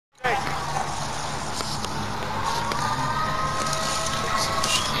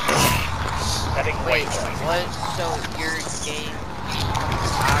Wait, what? So your game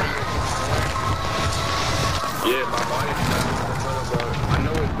out of your controller? Yeah, my body's not but I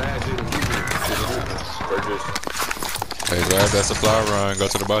know it's bad to the movie. Or just. Hey, grab that supply run. Go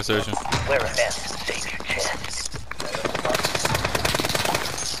to the buy station. Wear a vest. Save your chest.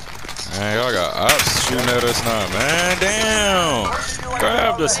 Man, y'all got ops shooting at us now, man. Damn.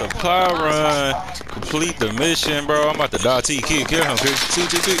 Grab the supply run. Complete the mission, bro. I'm about to die. T, kill him, kid.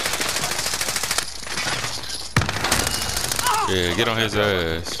 T. Yeah, get on his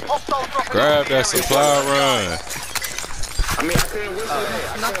ass. Grab that supply run. I mean, I couldn't whistle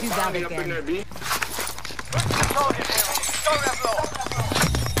that. Not too bad again.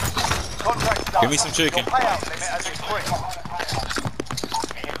 Give me some chicken.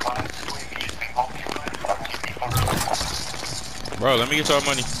 Bro, let me get y'all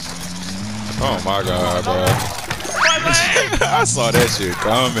money. Oh my god, bro. I saw that shit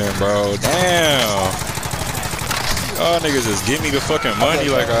coming, bro. Damn. Y'all niggas just give me the fucking money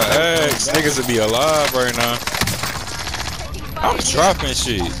like I asked. Niggas would be alive right now. I'm dropping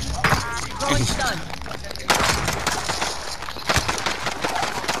shit.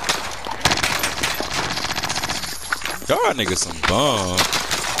 Y'all niggas some bum.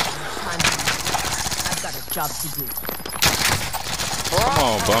 I've got a job to do. Come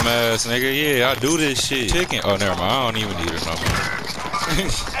on, bum ass nigga. Yeah, I do this shit. Chicken. Oh, never mind. I don't even need it no more.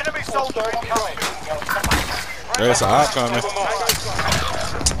 Enemy soldier incoming. There's a op coming.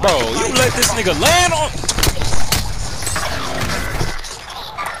 Bro, you let this nigga land on.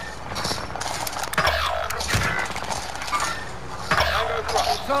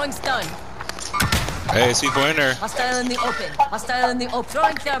 Throwing stun. Hey, it's people in there. Hostile in the open. Hostile in the open.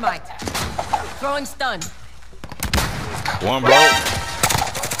 Throwing thermite. Throwing stun. One broke.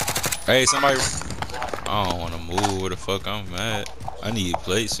 Hey, somebody. I don't want to move where the fuck I'm at. I need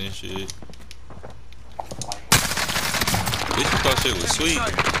plates and shit. Bitch, you thought shit was sweet.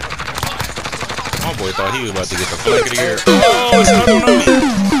 My boy thought he was about to get the flank of the year. Oh, it's not on me.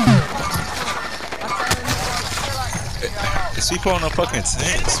 It's people on the fucking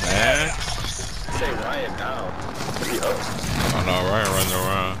tents, man. Say Ryan now. Oh no, Ryan running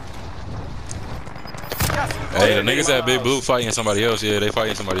around. Hey, the niggas at Big Blue fighting somebody else. Yeah, they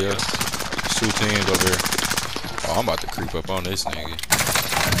fighting somebody else. 2 teams over here. Oh, I'm about to creep up on this nigga.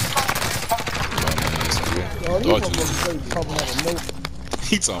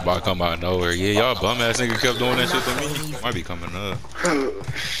 He talking about come out of nowhere. Yeah, y'all bum ass nigga kept doing that shit to me. Might be coming up.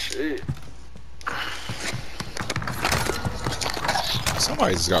 Shit.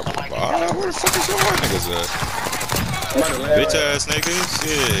 Somebody just got revived. Where the fuck is y'all niggas at? Bitch ass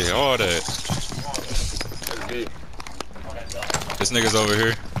niggas? Yeah, all that. This nigga's over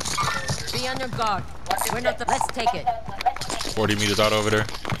here. Be on your guard. We're not the. Let's take it. 40 meters out over there.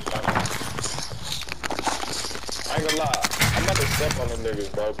 I ain't gonna lie. I'm about to step on them niggas,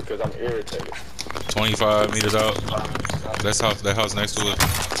 bro, because I'm irritated. 25 meters out. That house next to it.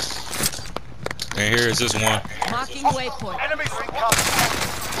 And here is just one. Marking waypoint. Enemy incoming.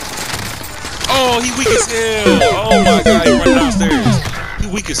 Oh, he weak as hell. Oh my god, he running downstairs. He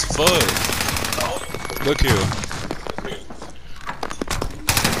weak as fuck. Look here.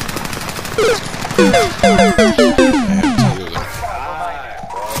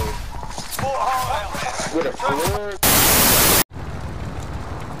 With a floor.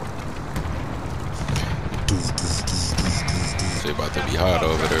 Shit about to be hot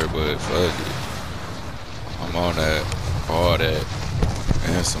over there, but fuck it. I'm on that. All that.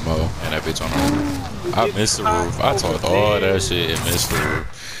 And some more. And that bitch on the roof. I missed the roof. I talked all that shit and missed the roof.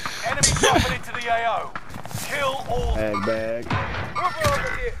 Enemy dropping into the AO. Kill all. Bag.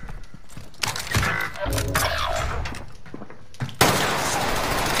 Over here.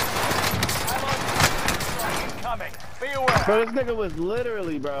 Incoming. Be aware. Bro, this nigga was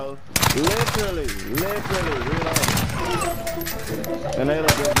literally, bro. Literally. Reload. And they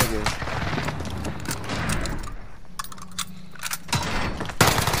look good niggas.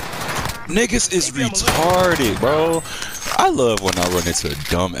 Niggas is retarded, bro. I love when I run into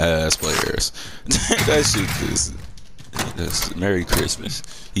dumb ass players. That shit is. That's Merry Christmas.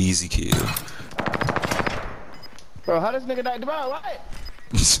 Easy kill. Bro, how this nigga died? Bro, what?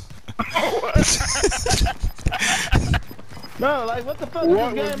 Bro, like, what the fuck is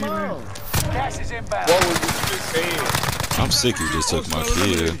this game on? Gas is inbound. What was you just saying? I'm sick you just took my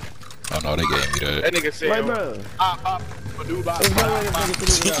kill. Oh no, they gave me that. That nigga said, Wait, bro. There's no way this nigga could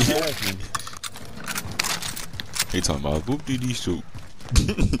do without passing. He talking about whoop dee dee shoot.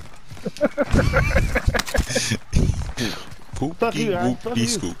 Poop dee whoop dee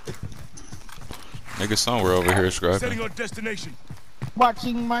scoop. Nigga somewhere over here scrapping. Setting our destination.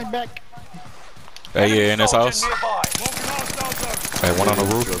 Watching my back. Hey, yeah, in this Soldier house. nearby. Hey, one on the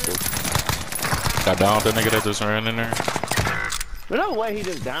roof. Got down the nigga that just ran in there. There's no way he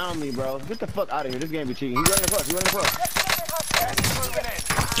just downed me, bro. Get the fuck out of here. This game be cheating. He's running across. He's running across. Gas is moving in.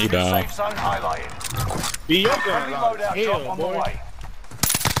 He down. Safe zone highlighted. Be your Friendly loadout drop on the way.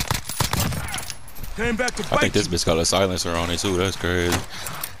 Came back to I think this bitch got a silencer on it too. That's crazy.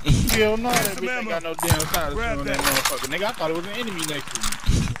 Hell no, that bitch ain't got no damn silencer on that motherfucker. Nigga, I thought it was an enemy next to me.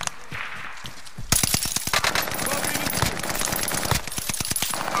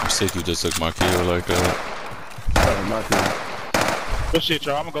 I'm sick you just took my kill like that. Oh, my God. But shit,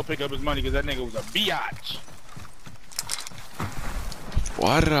 y'all, I'm gonna go pick up his money because that nigga was a biatch.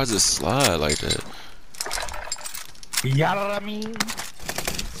 Why did I just slide like that? You know what I mean?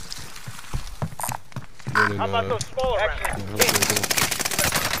 How about those smaller rounds?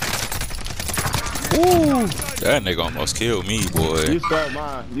 Woo! That nigga almost killed me, boy. You stole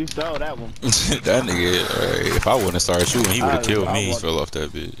mine. You stole that one. That nigga, if I wouldn't have started shooting, he would have killed me. He fell off that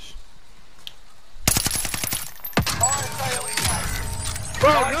bitch.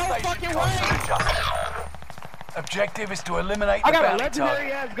 Bro, no fucking way! Objective is to eliminate I the got a bounty legendary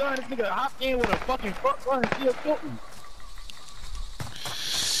target. ass gun. This nigga hopped in with a fucking front run and still killed me.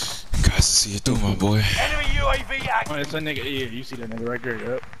 Got to see it through, my boy. Enemy UAV Oh, active. it's a nigga, yeah, you see that nigga right there,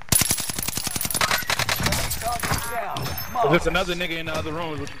 yep. Target down. There's another nigga in the other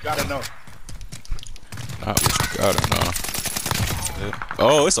room, is what you gotta know. Not what you gotta know.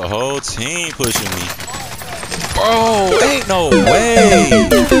 Oh, it's a whole team pushing me. Bro, ain't no way.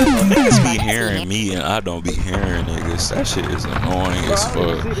 Niggas be hearing me and I don't be hearing niggas. That shit is annoying as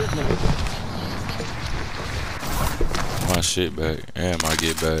fuck. My shit back and my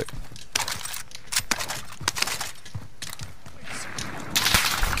get back.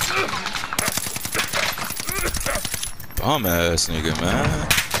 Bum ass nigga, man.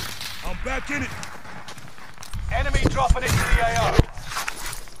 I'm back in it. Enemy dropping into the AO.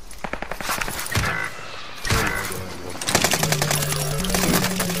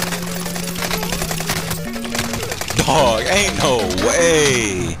 Dog, ain't no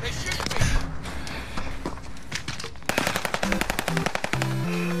way.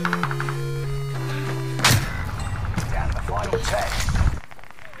 Down to the final 10.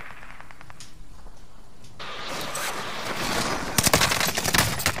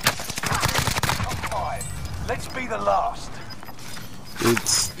 Top 5. Let's be the last.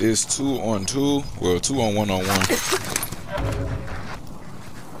 It's 2 on 2. Well, 2 on 1 on 1.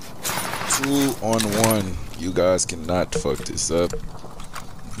 2 on 1. You guys cannot fuck this up.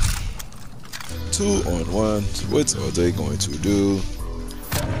 2 on 1. What are they going to do?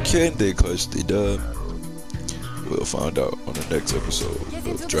 Can they clutch the dub? We'll find out on the next episode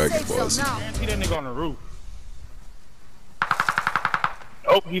of Dragon Ball Z. Can't see that nigga on the roof.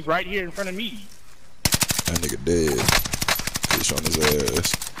 Oh, he's right here in front of me. That nigga dead. Fish on his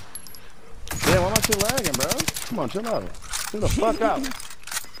ass. Damn, why am I still lagging, bro? Come on, chill out. Chill the fuck out.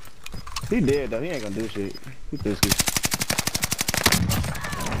 He dead, though. He ain't gonna do shit. He pissy.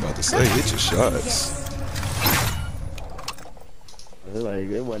 I'm about to say, hit your shots. Like,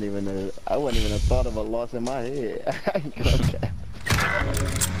 it wasn't even a, I wasn't even a thought of a loss in my head. I ain't gonna cap.